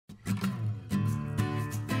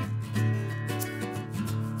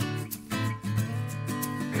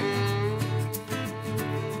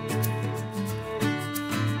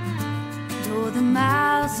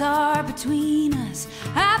miles are between us.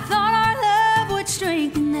 I thought our love would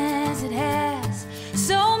strengthen as it has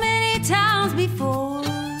so many times before.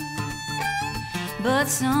 But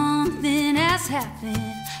something has happened.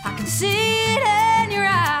 I can see it in your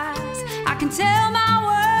eyes. I can tell my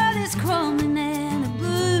world is crumbling and the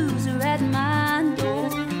blues are at my door.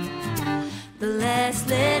 The last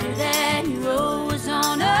letter that you wrote was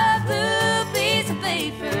on a blue piece of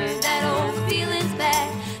paper. That old feeling's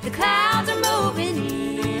back, the clouds are moving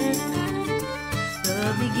in.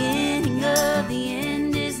 The beginning of the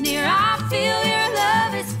end is near. I feel your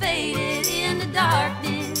love is faded into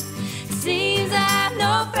darkness. It seems I have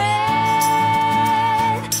no friend.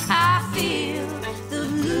 I feel the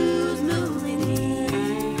blues moving in.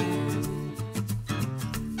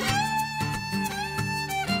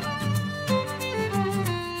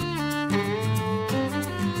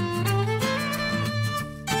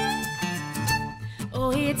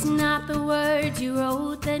 Oh, it's not the words you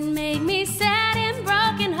wrote that made me sad and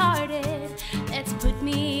broken-hearted. That's put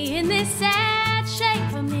me in this sad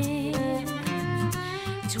shape I'm in.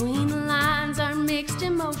 Between the lines are mixed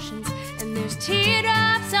emotions, and there's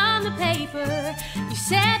teardrops on the paper. You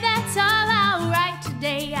said that's all I'll write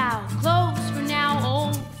today. I'll close for now,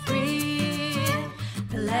 old friend.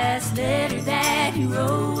 The last letter that you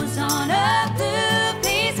wrote was on a blue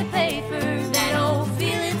piece of paper. That old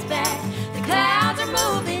feeling's back, the clouds are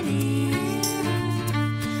moving in.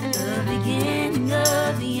 The beginning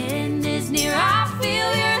of the end is near. I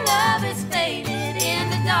feel your love is faded in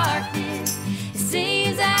the darkness. It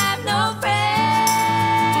seems I have no friend.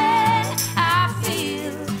 I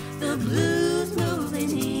feel the blues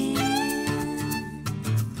moving in.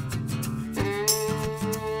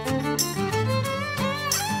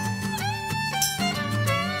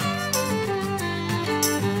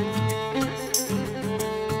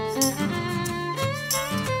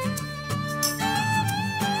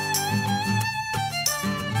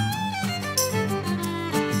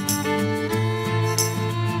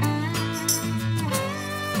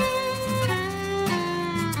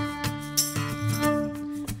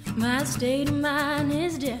 My state of mind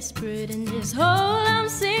is desperate, and this hole I'm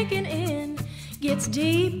sinking in gets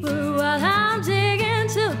deeper while I'm digging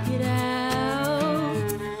to get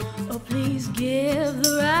out. Oh, please give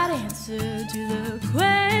the right answer to the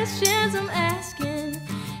questions I'm asking.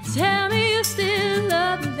 Tell me you still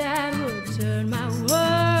love me, that would turn my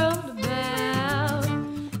world about.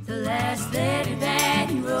 The last letter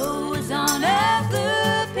that you wrote was on a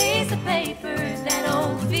blue piece of paper. That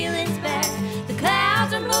old feeling's back, the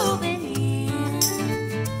clouds are moving in.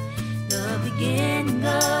 The beginning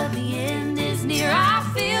of the end is near. I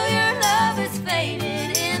feel your love is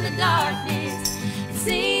faded in the darkness. It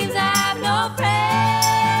seems I have no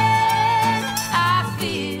friend. I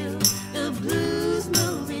feel the blues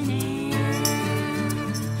moving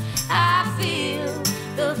in. I feel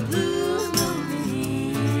the blues moving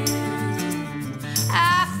in.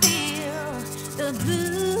 I feel the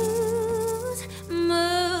blues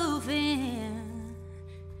moving in.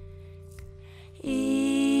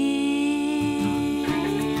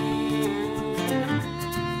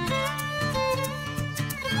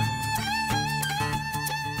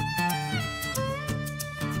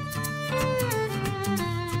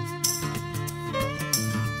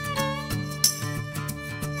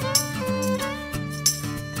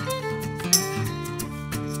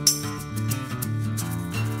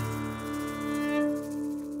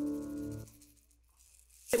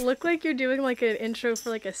 It looked like you're doing like an intro for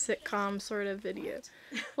like a sitcom sort of video.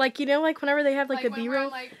 Like, you know, like whenever they have like, Like a when B-roll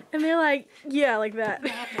we're, like- and they're like, yeah, like that.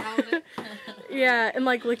 Yeah, and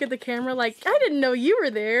like look at the camera like, I didn't know you were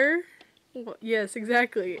there. Well, yes,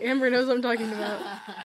 exactly. Amber knows what I'm talking about.